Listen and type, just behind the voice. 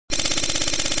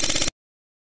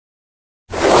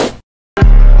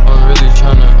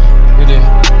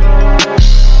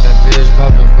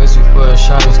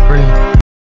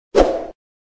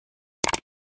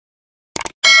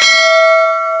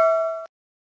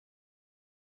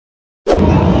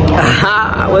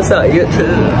What's up,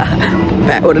 YouTube?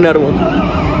 Back with another one.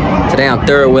 Today I'm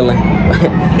third wheeling.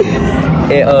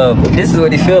 And this is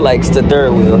what it feel like to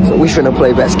third wheel. So we finna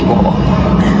play basketball.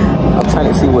 I'm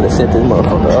trying to see what it set this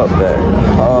motherfucker up there.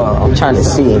 I'm trying to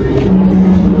see.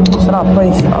 Should I play?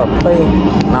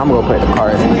 Nah, I'm gonna play the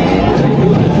cards.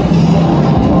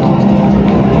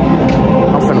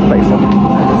 I'm finna play some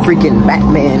freaking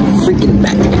Batman.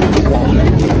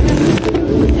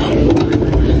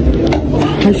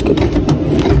 Let's go.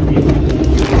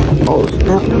 Oh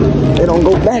snap! They don't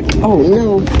go back. Oh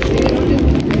no!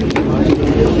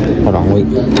 Hold on, wait.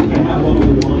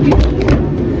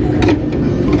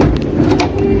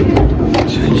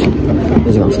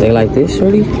 Is it gonna stay like this,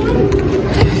 shorty?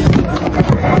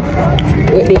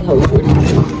 Whip these hoes, shorty.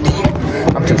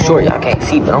 I'm too short, y'all can't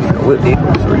see, but I'm finna whip these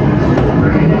hoes, shorty.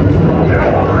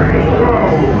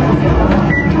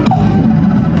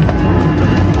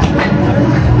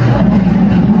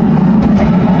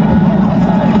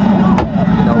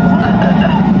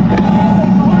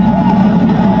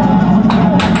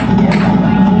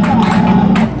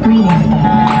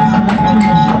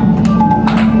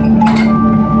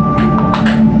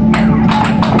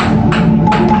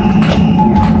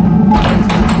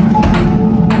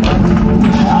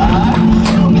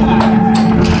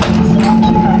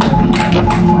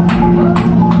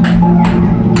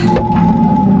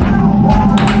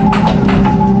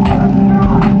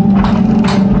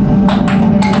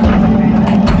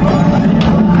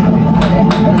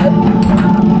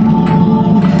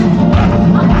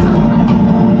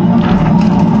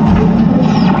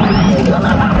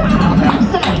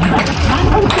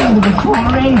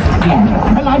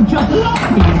 And I'd just love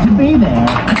for you to be there.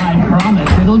 I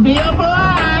promise it'll be a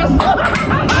blast!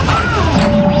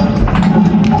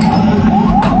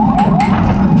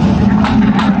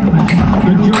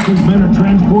 The Joker's men are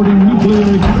transporting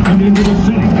nuclear equipment into the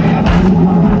city.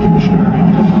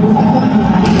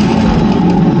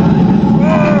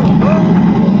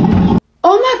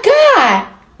 Oh my God!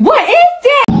 What is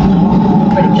that?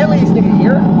 Better kill these niggas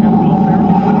here.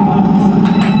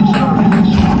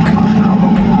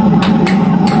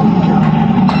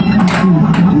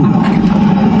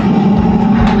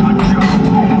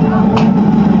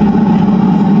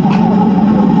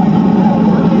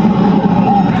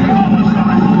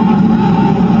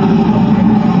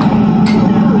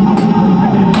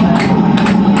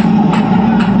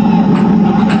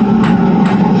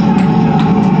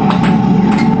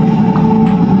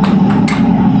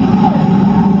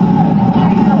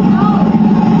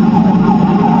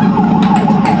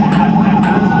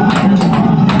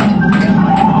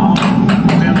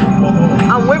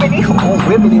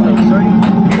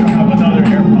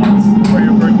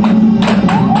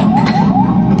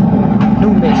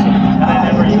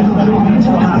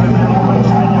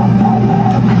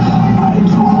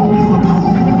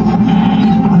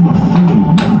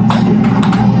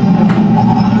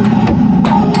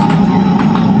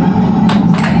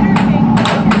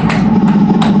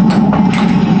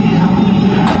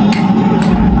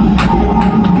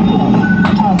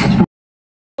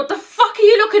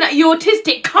 You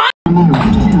autistic cunt!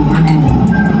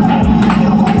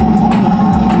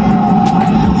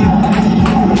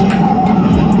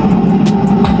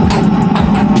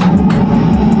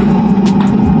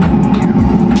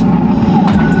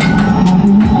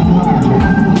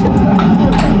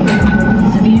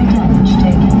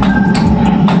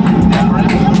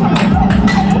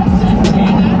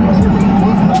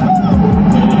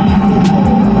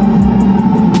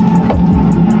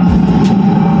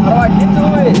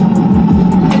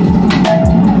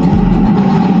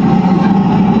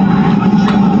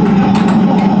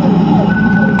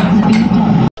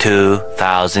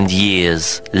 2,000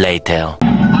 years later.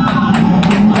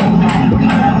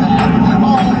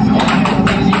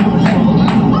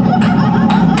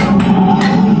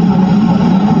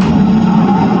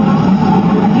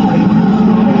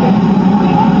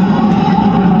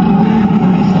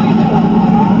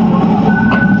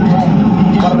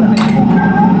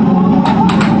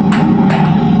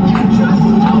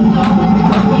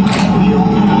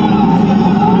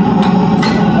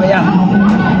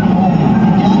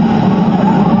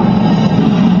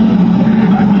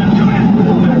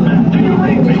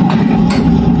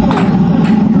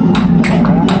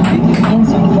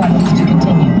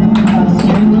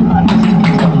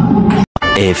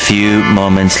 A few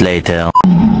moments later.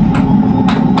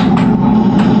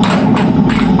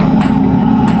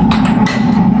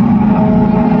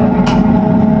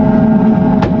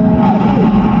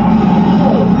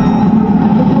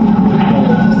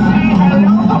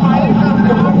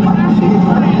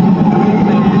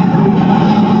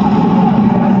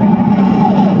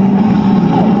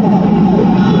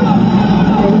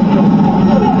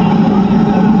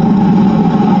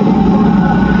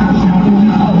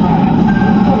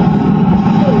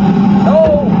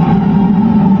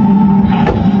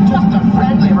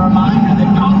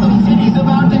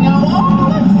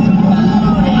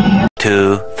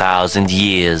 2,000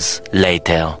 years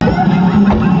later. Threat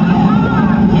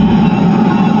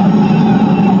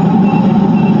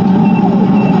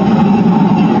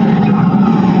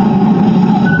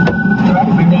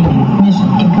remaining. Mission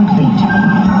incomplete.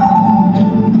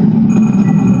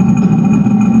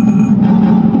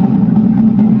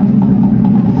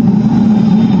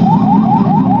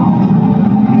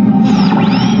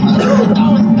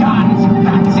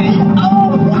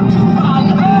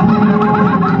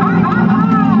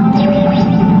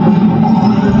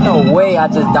 I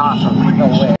just died from it. No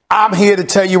way. I'm here to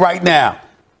tell you right now,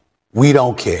 we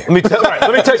don't care. Let me tell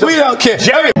you. We don't care.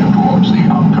 Jerry. Towards the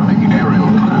oncoming aerial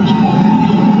transport.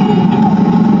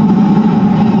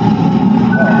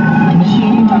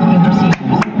 Initiating docking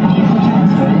procedures. Diesel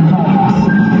transfer in progress.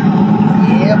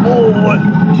 Yeah, boy.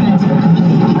 Transfer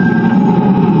complete.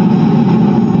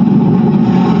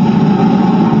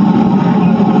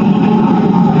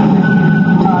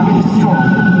 Target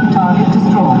destroyed. Target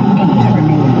destroyed. 8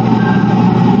 remaining.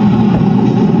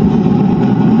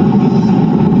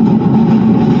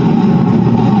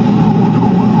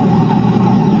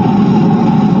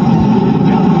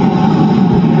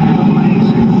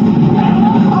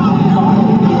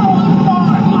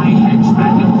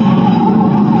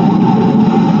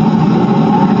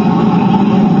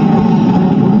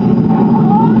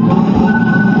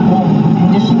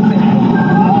 Condition critical.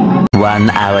 1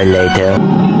 hour later.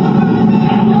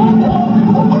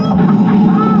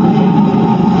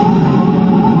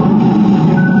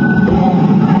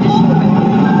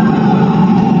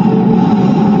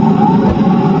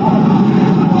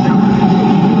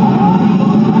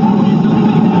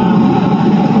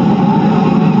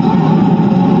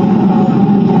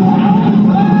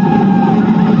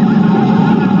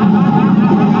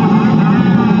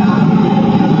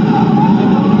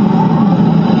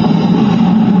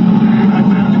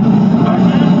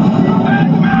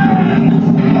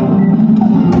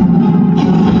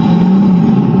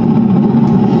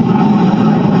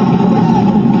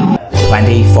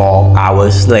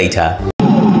 Hours later.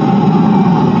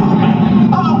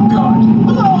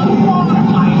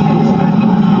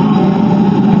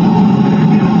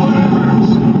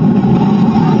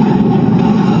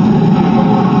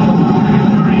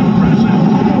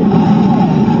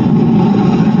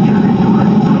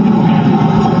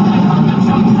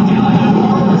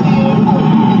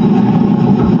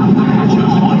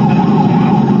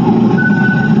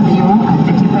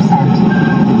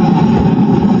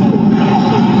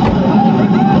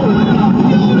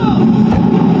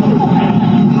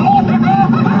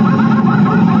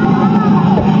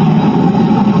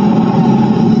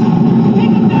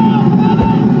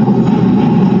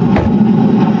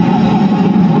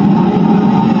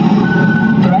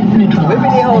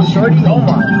 Shorty, oh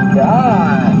my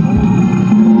god.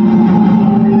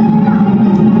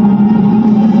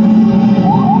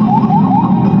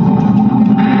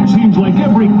 Seems like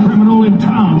every criminal in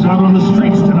town's out on the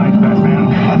streets tonight, Batman.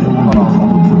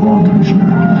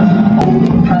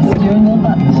 Press steering wheel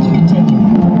buttons to continue.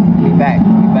 Be back,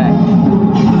 be back.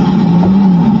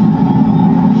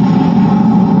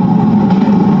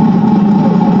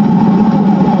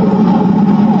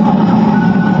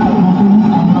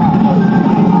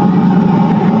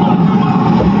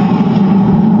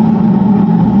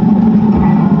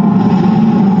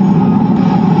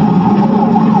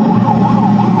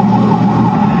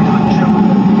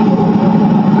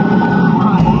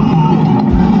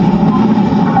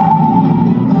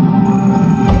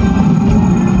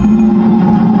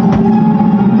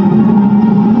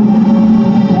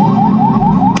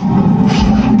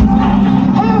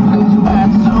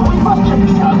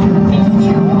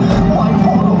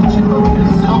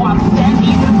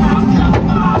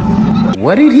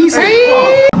 What did he say?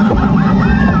 I've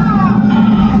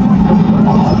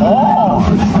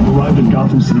arrived at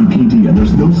Gotham City PD and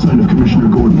there's no sign of Commissioner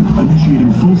Gordon.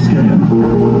 Initiating full scan.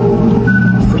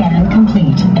 Scan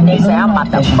complete. They say I'm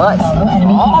about to bust.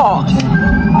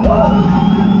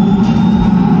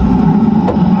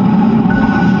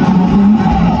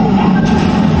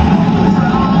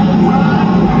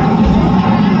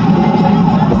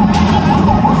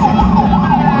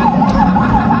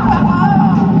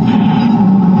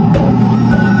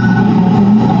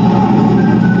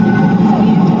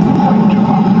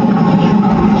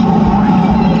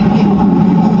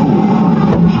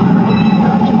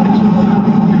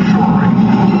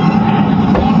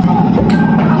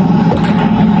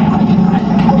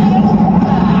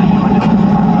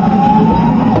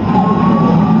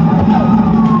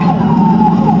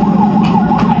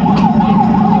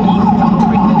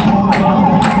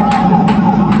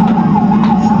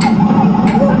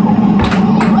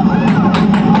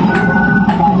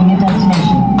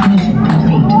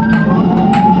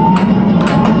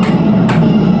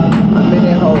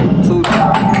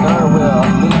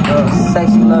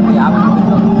 you love me, I'll keep it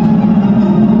going.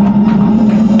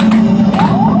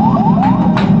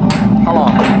 Hold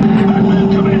on.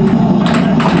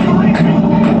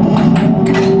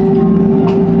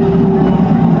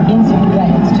 Insert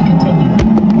credits to continue.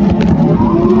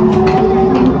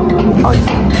 Oh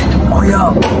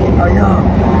yeah. Oh yeah.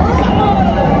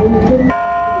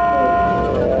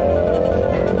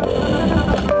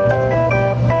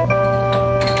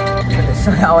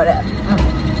 Show y'all what that.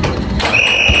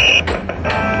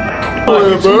 What are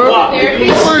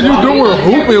you doing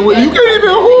hooping with? You can't even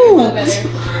hoop.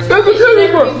 That's the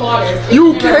thing, bro. You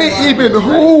can't even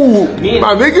hoop,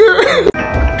 my nigga.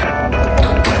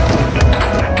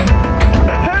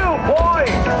 2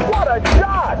 points! What a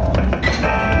shot!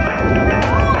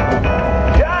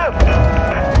 Jeff!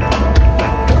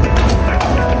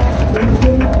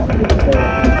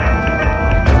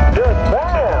 Good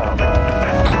bam!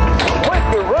 With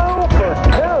the room for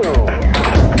 2.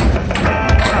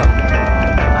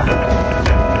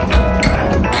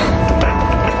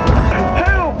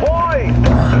 2 points!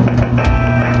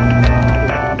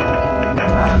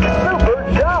 Super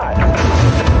shot!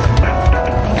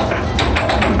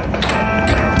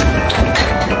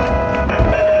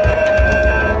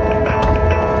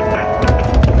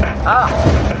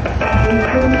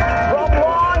 From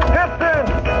long distance,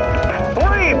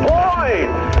 3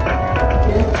 points.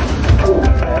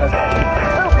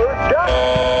 Super shot.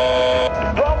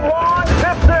 From long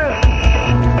distance.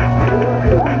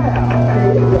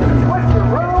 With the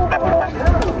room for 2.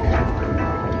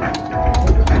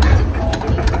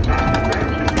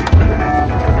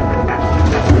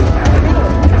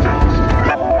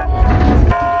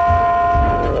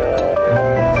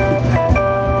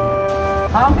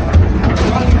 Huh?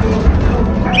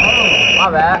 My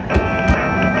bad.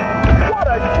 What a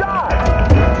shot!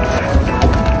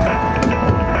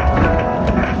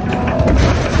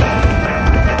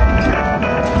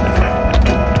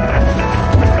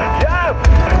 Jeff!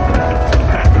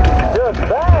 Good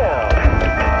bam!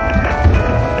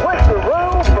 With the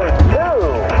room for 2.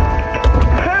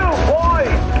 2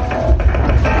 points!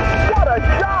 What a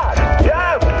shot!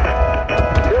 Jeff!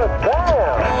 Good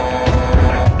bam!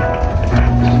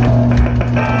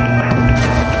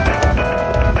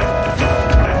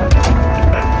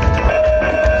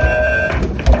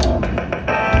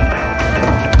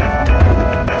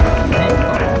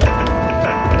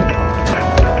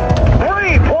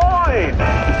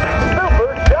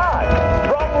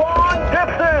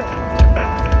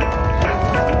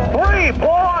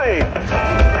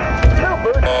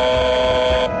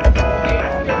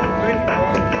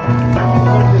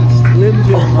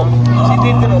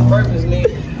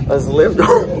 A Slim Jim?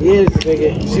 Yes, nigga.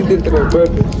 She did it on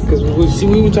purpose. Because we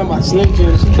were talking about Slim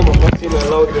Jim. She come up and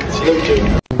loaded the Slim Jim.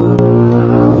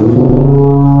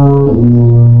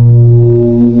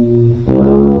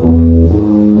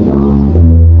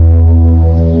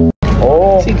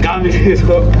 Oh. She got me this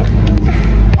up.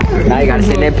 Now you gotta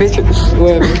send that picture.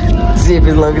 Whatever. See if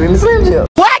it's longer than the Slim Jim.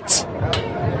 What?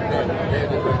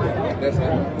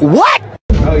 What?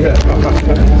 Oh, yeah.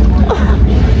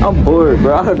 I'm bored,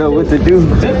 bro. I don't know what to do.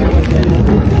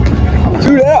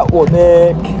 Do that one,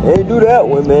 man. Hey, do that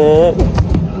one, man.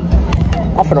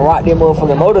 I'm finna rock that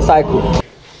motherfucking motorcycle.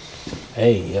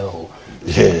 Hey, yo.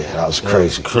 Yeah, that was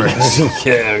crazy. Crazy.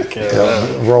 Okay, okay.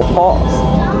 Roll Pause.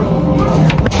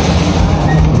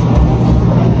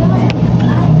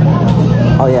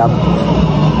 Oh yeah.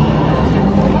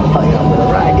 Oh yeah, I'm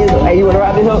gonna ride this. Hey, you wanna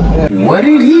ride this up? What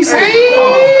did he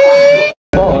say?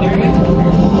 Pause.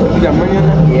 You got money on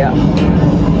that? Yeah.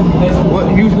 What,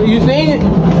 you seen it?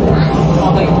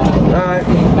 Alright.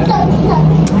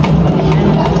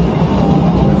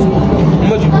 How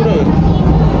much you put on?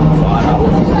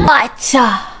 What?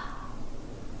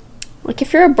 Like,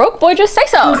 if you're a broke boy, just say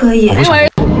so. Anyway.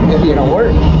 If you don't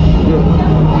work.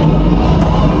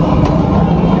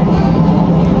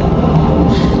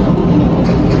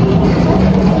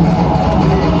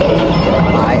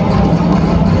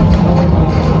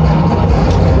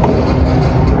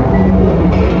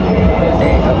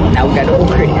 Now we got the whole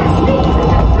crate.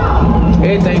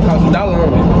 Everything costs $1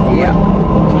 on it. Yeah.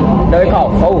 No, they call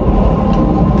 4.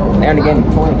 They only gave me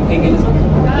 20.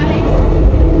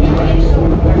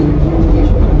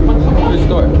 Good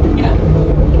start.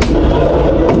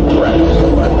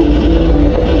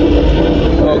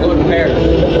 Oh, go to Paris.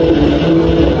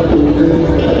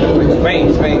 Spain.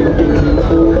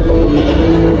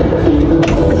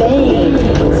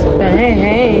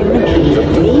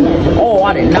 Oh, I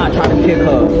did not try to pick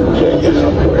her.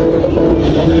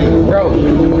 Bro,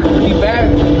 he bad?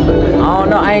 I don't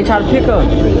know. I ain't trying to pick her.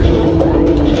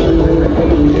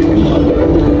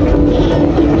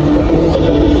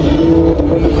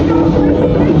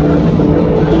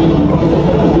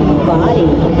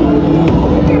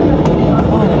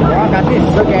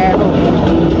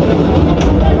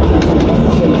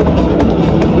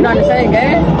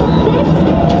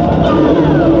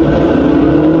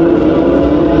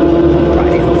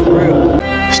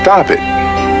 Stop it.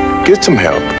 Get some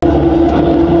help.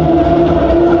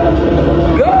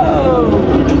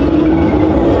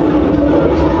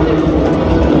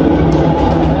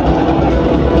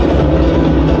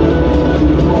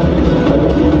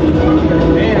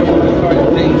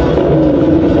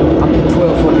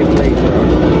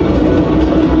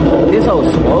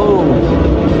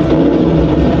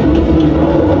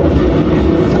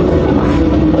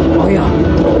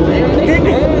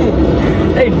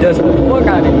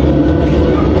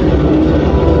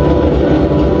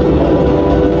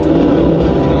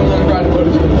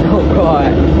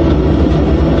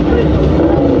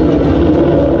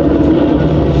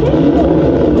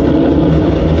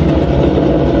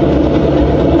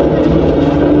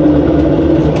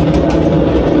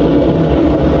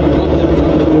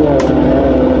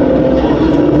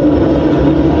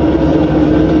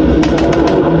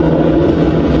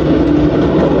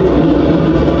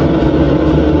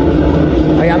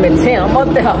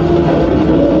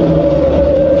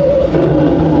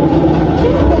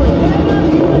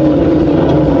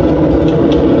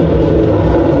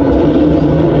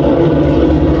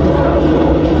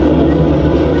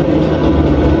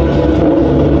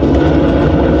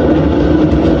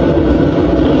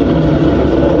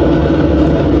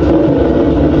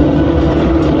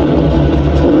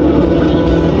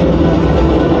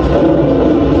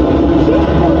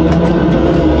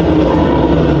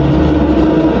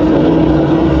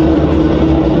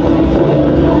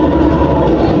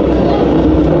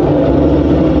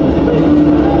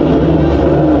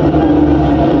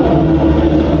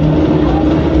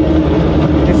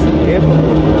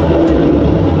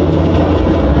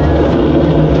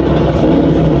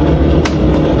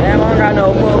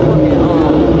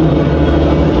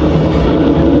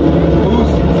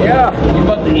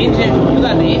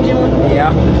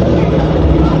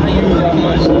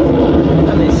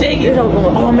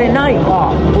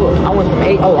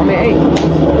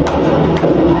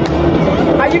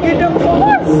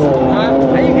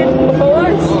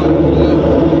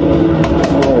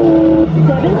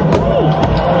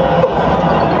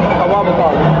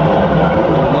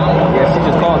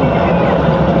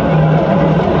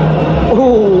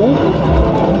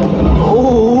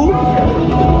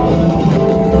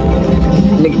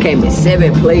 Came in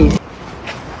 7th place.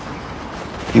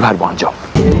 You had one job.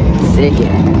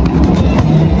 Second.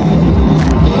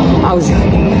 I was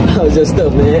just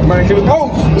stuck, man. My shit was, hey, all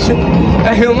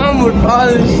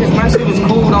this shit, my shit was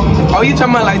cool though. Oh, you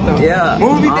talking about like the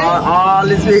movie day? All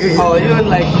this shit. Oh, it was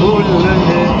like cool a little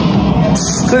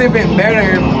bit. Could have been better.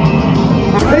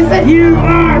 They said, you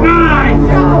are mine!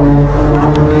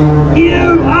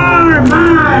 You are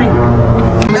mine!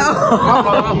 No!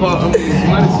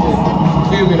 My fault.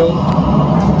 Feel me though.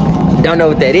 Don't know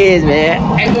what that is, man.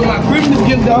 Hey, but my Christmas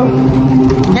gift though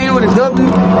came with a W.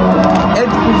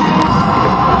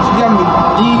 She got me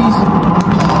these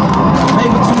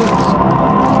favorite tulips.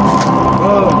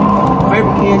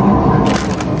 Favorite candy.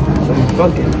 Some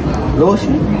fucking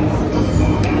lotion.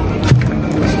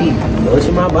 She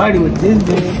lotion my body with this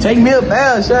bitch. Take me a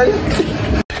bath, shawty.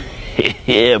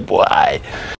 Yeah, boy.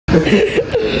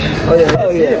 Oh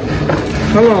yeah.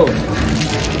 Come on.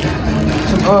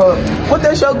 What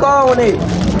that show called when they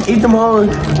eat them hoes?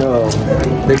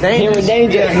 The Danger. Henry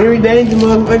Danger. Yeah, Henry Danger,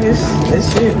 motherfuckers. That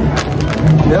shit.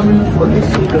 Never the fucking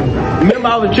shit though. Remember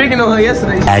I was tricking on her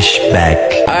yesterday. Flashback.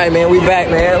 Alright, man, we back,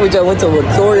 man. We just went to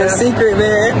Victoria's Secret,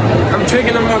 man. I'm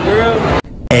tricking on my girl.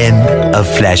 End of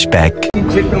flashback. You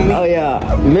tricked on me. Oh yeah,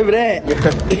 remember that? You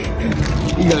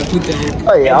gotta put that in.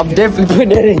 Oh yeah, I'm definitely putting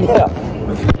that in. Yeah.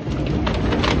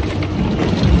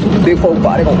 Big folk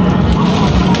body.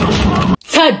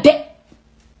 Today.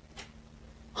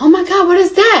 Oh my God, what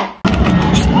is that?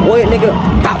 Wait, nigga.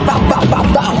 Bow, bow, bow, bow,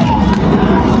 bow.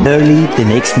 Early the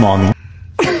next morning.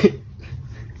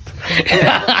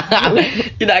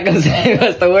 You're not gonna say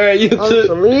what's the word,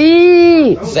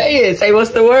 YouTube? Say it. Say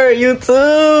what's the word,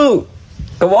 YouTube.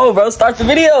 Come on, bro. Start the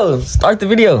video. Start the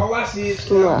video.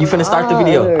 You finna start the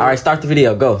video. All right, start the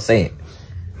video. Go. Say it.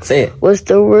 Say it. What's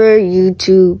the word,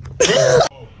 YouTube?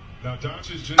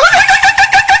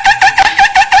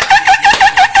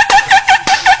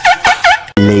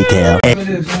 Later.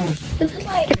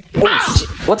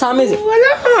 What time is it?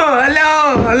 Hello.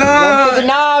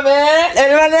 Nah, man.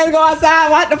 Everybody, let's go outside.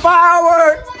 Watch the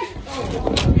fireworks.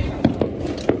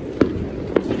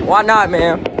 Why not,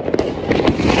 man?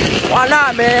 Why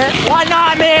not, man? Why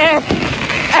not, man?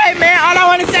 Hey, man, all I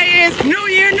want to say is New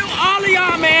Year, new all of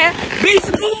y'all, man. Be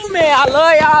smooth, man. I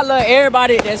love y'all. I love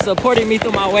everybody that's supporting me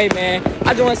through my way, man.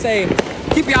 I just want to say,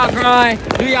 keep y'all grind.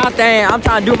 Do y'all thing. I'm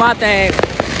trying to do my thing.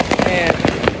 And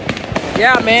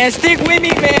yeah, man, stick with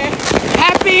me, man.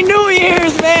 Happy New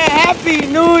Year's, man. Happy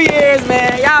New Year's,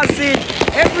 man. Y'all see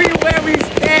everywhere we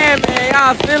stand, man.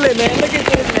 Y'all feel it, man. Look at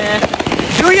this, man.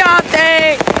 Do y'all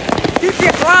thing. Keep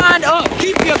your grind up.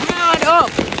 Keep your grind up.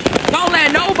 Don't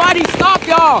let nobody stop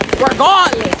y'all,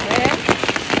 regardless, man.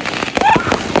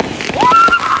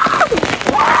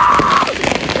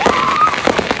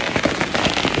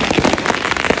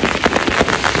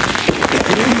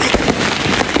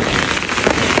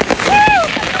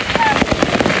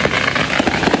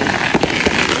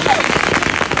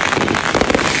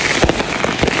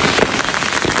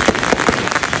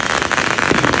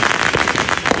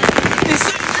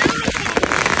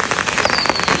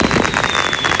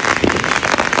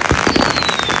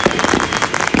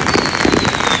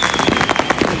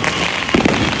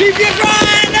 Keep your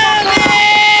grind up,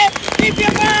 man! Keep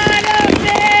your grind up,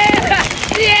 man!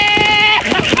 Yeah!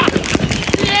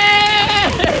 Yeah!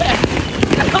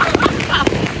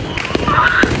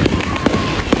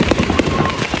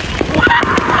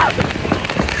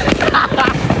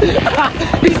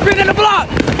 He's spinning the block!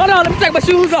 Hold on, let me take my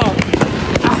shoes off.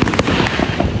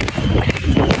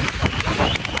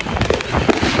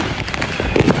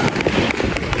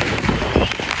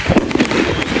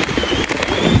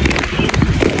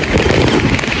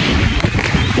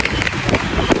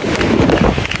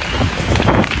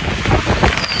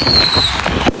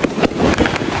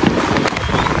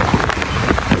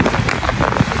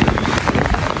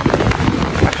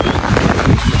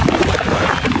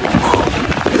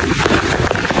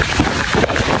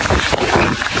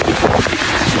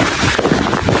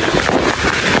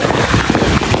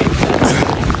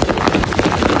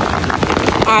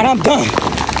 All right, I'm done.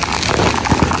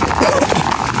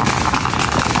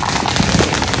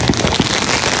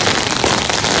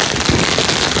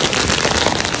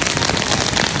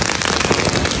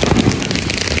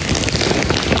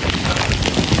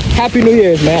 Happy New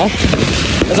Year's, man.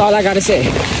 That's all I gotta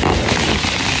say.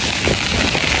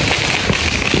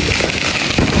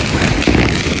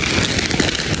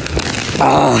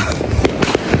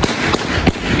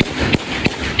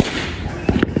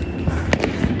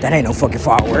 That ain't no fucking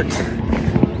fireworks.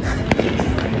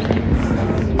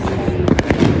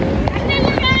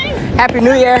 Happy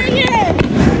New Year.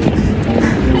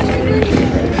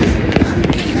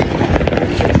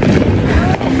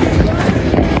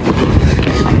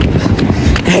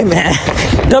 Hey man,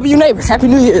 W neighbors, Happy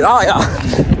New Year, all y'all.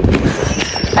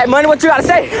 Hey Money, what you gotta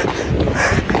say?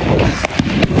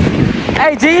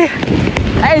 Hey G,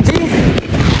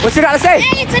 what you gotta say?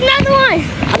 Hey, it's another one.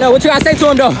 I know, what you gotta say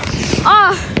to him though?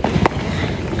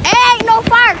 It ain't no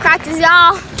firecrackers,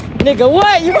 y'all. Nigga,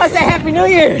 what? You must say Happy New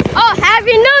Year. Oh,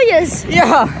 Happy New Year's.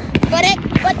 Yeah.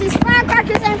 But these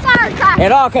firecrackers ain't firecrackers.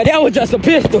 At all, cause that was just a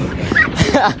pistol.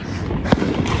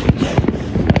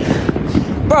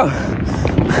 Bro,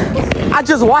 I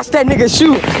just watched that nigga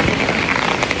shoot.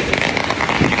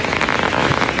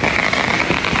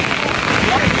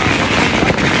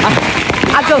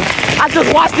 I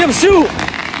just watched him shoot.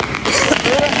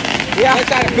 Yeah.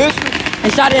 He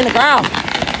shot it in the ground. In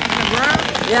the ground?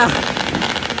 Yeah.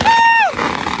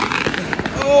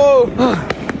 Oh,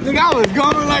 nigga, I was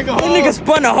going like a whole... This nigga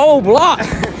spun the whole block.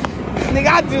 Nigga,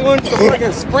 I just went to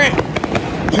fucking sprint.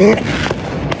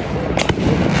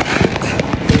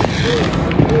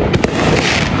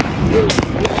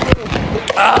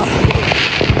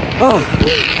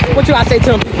 What you gotta say to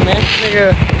them people, man?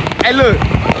 Nigga, hey look,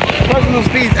 personal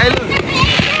speech, hey look.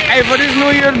 Hey, for this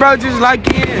New Year's, bro, just lock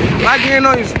in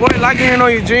on your sport, lock in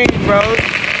on your dreams, bro.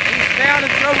 Just stay out of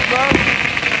trouble, bro.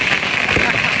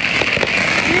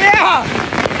 Yeah!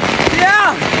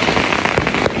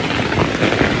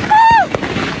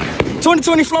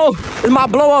 2020 flow is my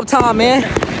blow up time, man.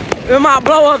 It's my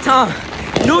blow up time.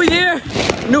 New year,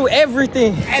 new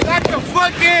everything. Hey, lock the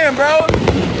fuck in, bro.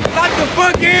 Lock the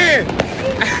fuck in.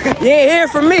 You ain't hear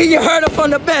from me, you heard it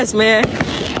from the best, man.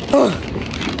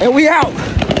 And we out.